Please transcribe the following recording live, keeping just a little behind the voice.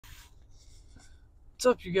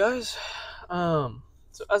What's up, you guys?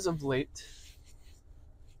 So as of late,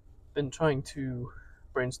 been trying to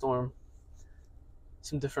brainstorm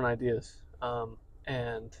some different ideas,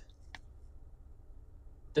 and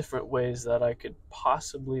different ways that I could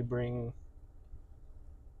possibly bring,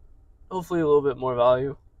 hopefully, a little bit more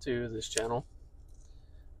value to this channel.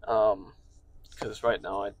 Because right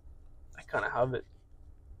now I kind of have it,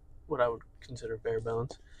 what I would consider bare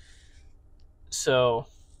bones. So,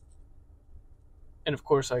 and of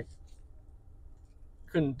course, I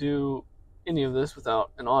couldn't do any of this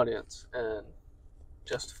without an audience, and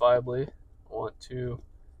justifiably, I want to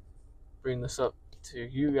bring this up to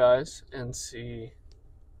you guys and see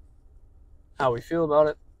how we feel about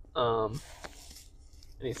it.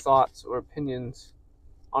 Any thoughts or opinions,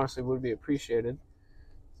 honestly, would be appreciated.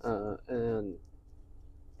 And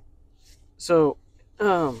so,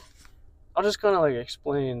 I'll just kind of like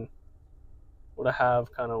explain what I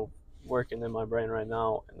have kind of working in my brain right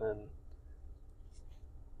now, and then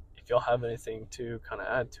if y'all have anything to kind of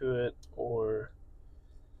add to it, or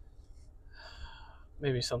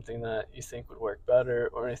maybe something that you think would work better,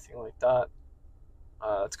 or anything like that.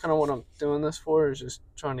 That's kind of what I'm doing this for, is just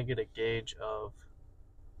trying to get a gauge of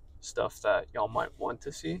stuff that y'all might want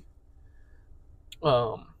to see.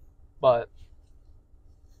 But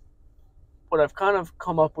what I've kind of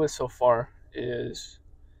come up with so far is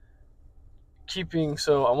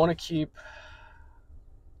so I want to keep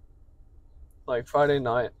like Friday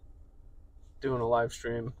night doing a live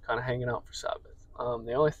stream, kind of hanging out for Sabbath.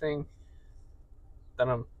 The only thing that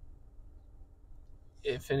I'm,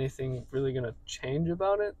 if anything, really going to change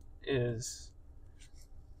about it is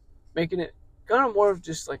making it kind of more of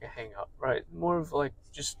just like a hangout, right? More of like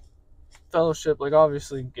just fellowship, like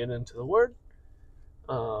obviously get into the word,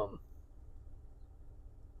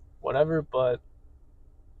 whatever, but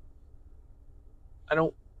I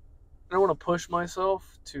don't want to push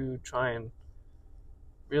myself to try and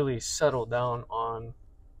really settle down on,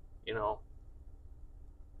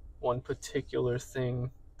 one particular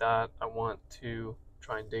thing that I want to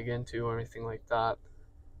try and dig into or anything like that,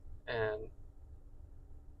 and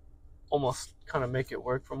almost kind of make it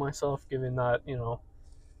work for myself, given that,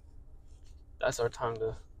 that's our time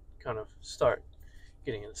to kind of start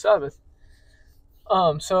getting into Sabbath.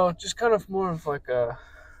 So just kind of more of like a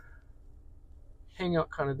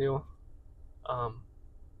hangout kind of deal.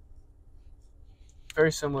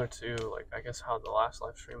 Very similar to, like, I guess how the last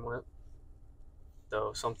live stream went,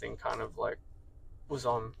 though something kind of like was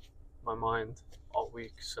on my mind all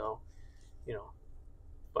week. So,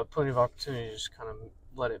 but plenty of opportunity to just kind of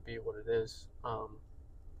let it be what it is.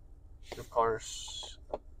 Of course,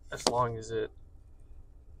 as long as it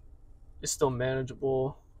is still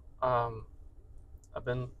manageable. I've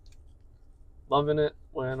been loving it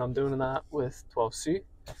when I'm doing that with 12C.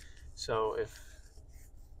 So if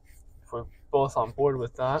we're both on board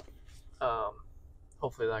with that,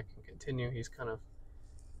 hopefully that can continue. He's kind of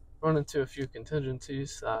run into a few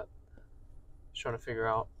contingencies that he's trying to figure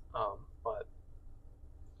out, but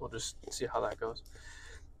we'll just see how that goes.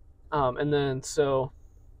 And then, so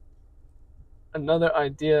another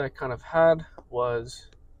idea I kind of had was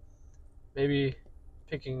maybe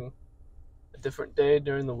picking a different day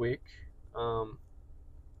during the week,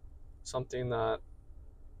 something that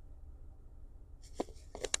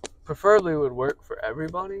preferably would work for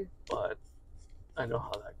everybody, but I know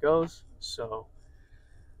how that goes. So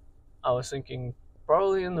I was thinking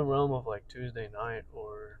probably in the realm of like Tuesday night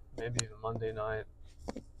or maybe even Monday night,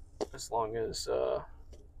 as long as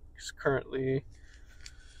currently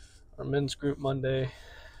our men's group Monday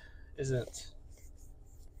isn't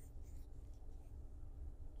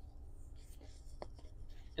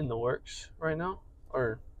in the works right now.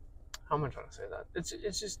 Or how am I trying to say that?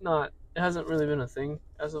 It's just not, it hasn't really been a thing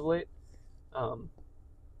as of late. But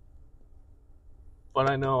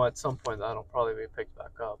I know at some point that'll probably be picked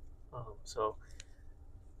back up. So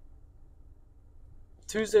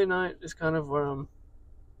Tuesday night is kind of where I'm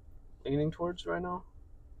leaning towards right now.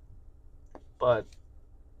 But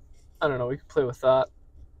I don't know, we could play with that.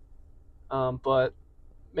 But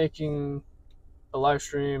making a live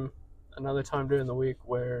stream another time during the week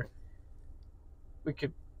where we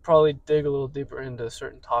could probably dig a little deeper into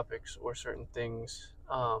certain topics or certain things.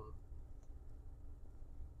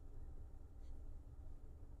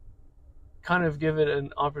 Kind of give it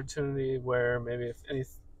an opportunity where maybe if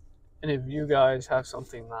any of you guys have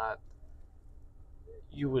something that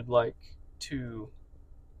you would like to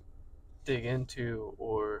dig into,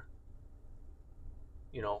 or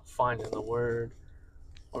find in the word,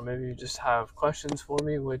 or maybe you just have questions for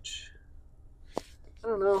me, which I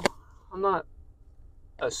don't know, I'm not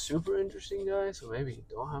a super interesting guy, so maybe you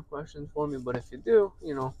don't have questions for me. But if you do,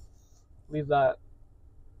 leave that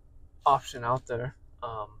option out there.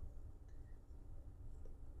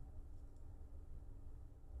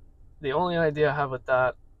 The only idea I have with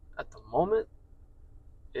that at the moment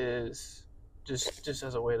is just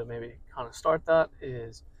as a way to maybe kind of start that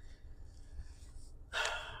is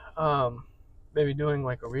maybe doing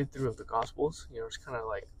like a read through of the Gospels. Just kind of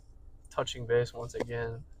like touching base once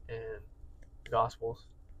again in the Gospels,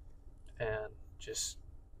 and just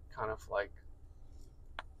kind of like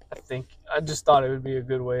I just thought it would be a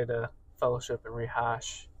good way to fellowship and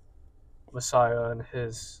rehash Messiah and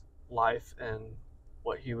his life and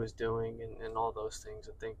what he was doing and all those things.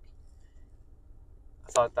 I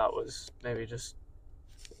thought that was maybe just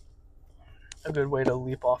a good way to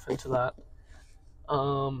leap off into that.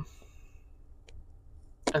 And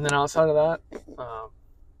then outside of that,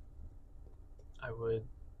 I would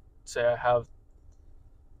say I have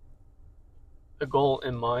a goal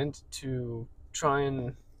in mind to try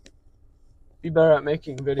and be better at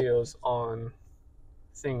making videos on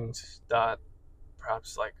things that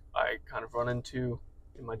perhaps like I kind of run into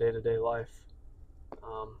in my day-to-day life.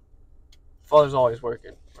 Father's always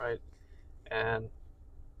working, right? And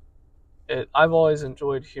I've always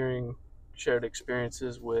enjoyed hearing shared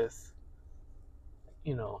experiences with,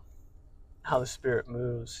 how the Spirit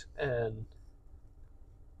moves and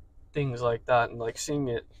things like that, and like seeing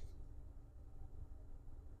it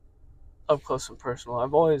up close and personal.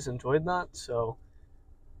 I've always enjoyed that. So,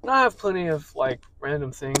 and I have plenty of like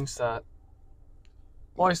random things that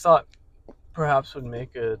I've always thought perhaps would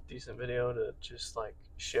make a decent video to just like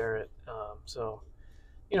share it. So,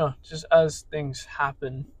 just as things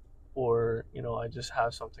happen, or I just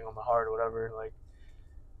have something on my heart or whatever, like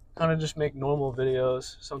kind of just make normal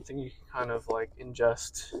videos, something you can kind of like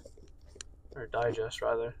ingest or digest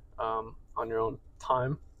rather, on your own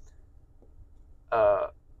time,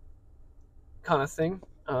 kind of thing.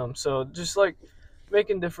 So just like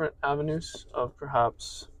making different avenues of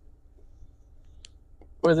perhaps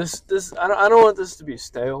where this I don't want this to be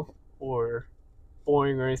stale or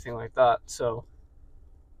boring or anything like that. So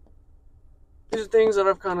these are things that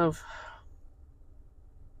I've kind of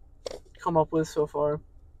come up with so far.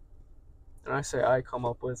 And I say I come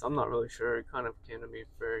up with, I'm not really sure. It kind of came to me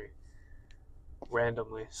very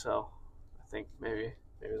randomly. So I think maybe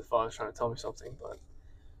the Father's trying to tell me something. But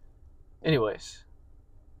anyways,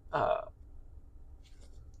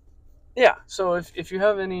 yeah. So if you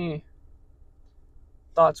have any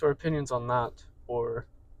thoughts or opinions on that, or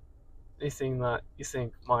anything that you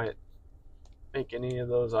think might make any of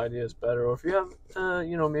those ideas better, or if you have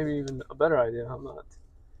maybe even a better idea, I'm not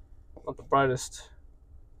the brightest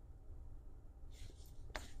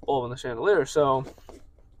bulb in the chandelier, so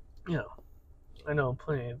I know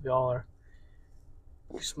plenty of y'all are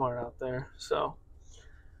smart out there. So,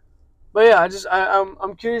 but yeah,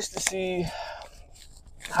 I'm curious to see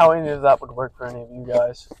how any of that would work for any of you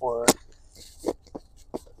guys, or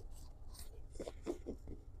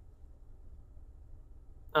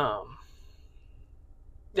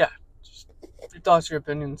yeah, just your thoughts, your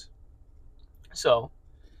opinions. So,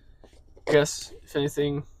 I guess if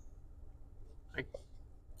anything, I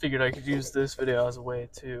figured I could use this video as a way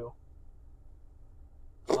to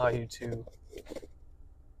allow you to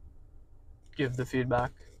give the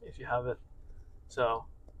feedback if you have it. So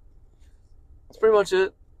that's pretty much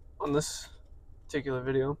it on this particular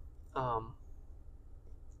video.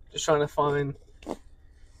 Just trying to find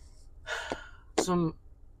some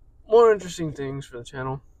more interesting things for the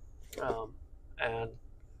channel, and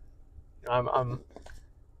I'm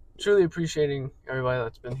truly appreciating everybody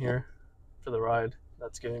that's been here for the ride,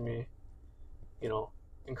 that's giving me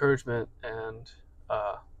encouragement and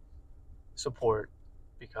support,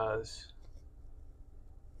 because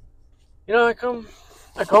I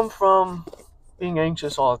come from being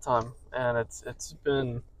anxious all the time, and it's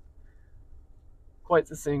been quite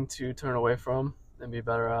the thing to turn away from and be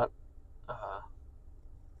better at.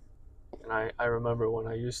 And I remember when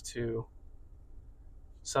I used to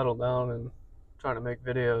settle down and try to make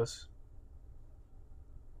videos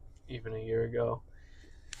even a year ago,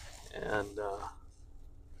 and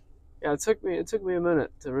yeah, it took me a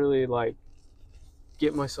minute to really like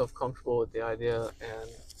get myself comfortable with the idea, and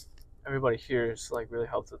everybody here has like really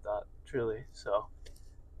helped with that, truly. So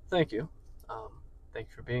thank you. Thank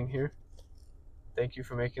you for being here. Thank you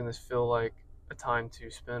for making this feel like a time to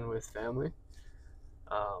spend with family.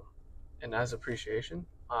 And as appreciation,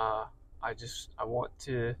 I want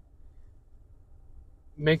to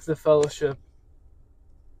make the fellowship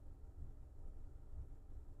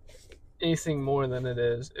anything more than it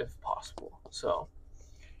is, if possible. So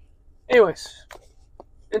anyways,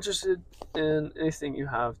 interested in anything you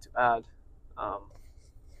have to add.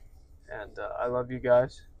 And I love you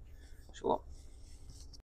guys. Shalom.